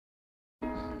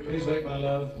Please wait, my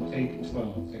love. Take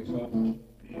 12. Take 12.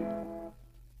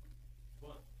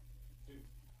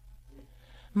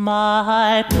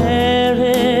 My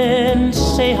parents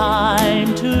say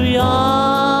I'm too young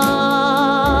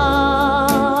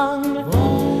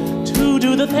to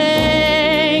do the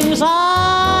things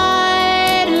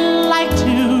I'd like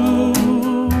to.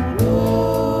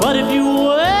 But if you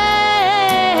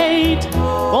wait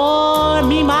for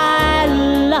me, my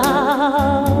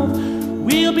love,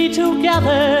 we'll be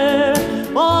together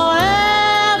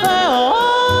forever,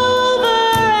 over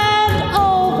and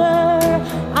over.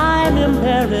 I'm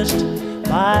embarrassed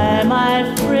by my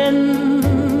friends.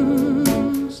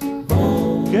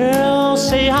 Girls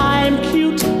say I'm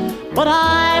cute, but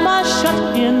I'm a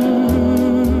shut-in.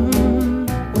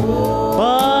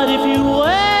 But if you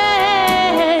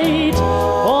wait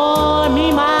for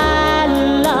me, my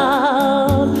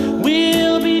love,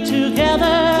 we'll be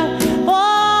together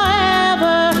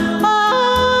forever.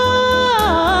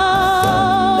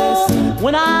 Oh,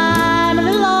 when I'm a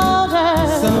little older,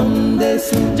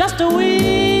 just a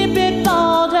wee bit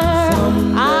older,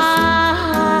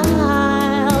 I'll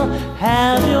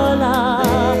have your love.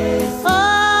 Oh,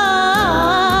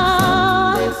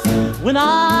 when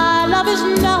our love is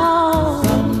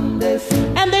known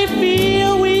and they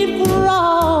feel we've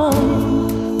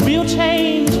grown, we'll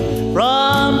change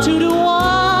from 2 to 1.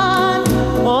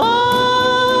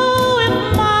 Oh, if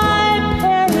my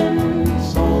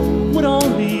parents would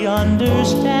only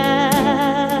understand,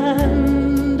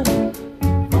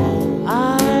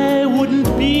 I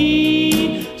wouldn't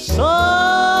be so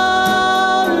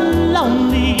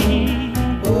lonely.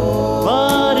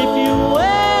 But if you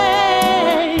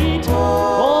wait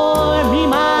for me,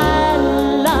 my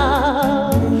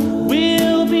love,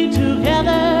 we'll be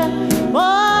together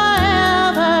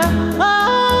forever.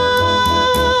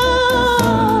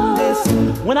 Oh,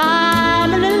 when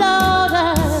I'm a little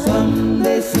older,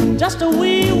 just a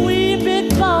wee